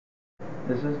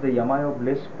This is the Yamaha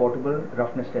Bliss portable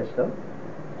roughness tester,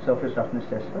 surface roughness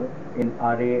tester in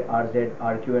RA, RZ,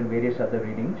 RQ and various other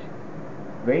readings.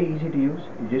 Very easy to use.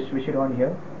 You just switch it on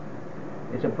here.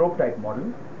 It's a probe type model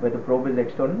where the probe is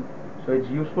external, so it's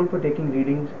useful for taking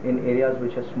readings in areas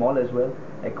which are small as well,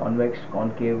 like convex,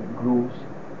 concave, grooves,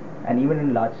 and even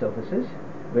in large surfaces.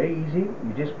 Very easy.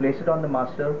 You just place it on the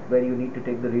master where you need to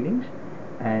take the readings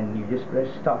and you just press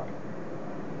start.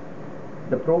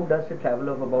 The probe does a travel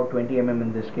of about 20 mm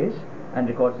in this case and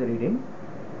records the reading.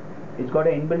 It's got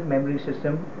an inbuilt memory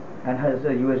system and has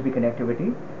a USB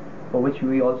connectivity, for which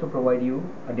we also provide you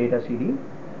a data CD.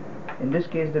 In this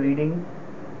case the reading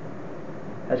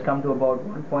has come to about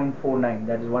 1.49,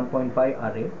 that is 1.5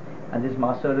 RA, and this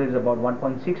master is about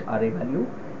 1.6 RA value.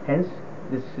 Hence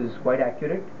this is quite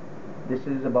accurate. This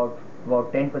is about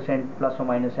 10% plus or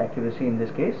minus accuracy in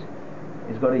this case.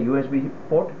 It's got a USB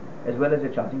port as well as a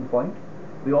charging point.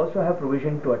 We also have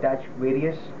provision to attach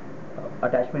various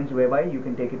attachments whereby you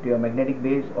can take it to your magnetic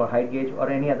base or height gauge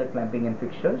or any other clamping and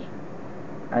fixtures.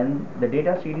 And the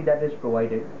data CD that is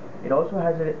provided, it also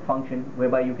has a function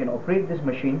whereby you can operate this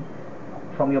machine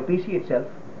from your PC itself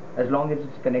as long as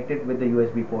it's connected with the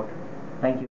USB port. Thank you.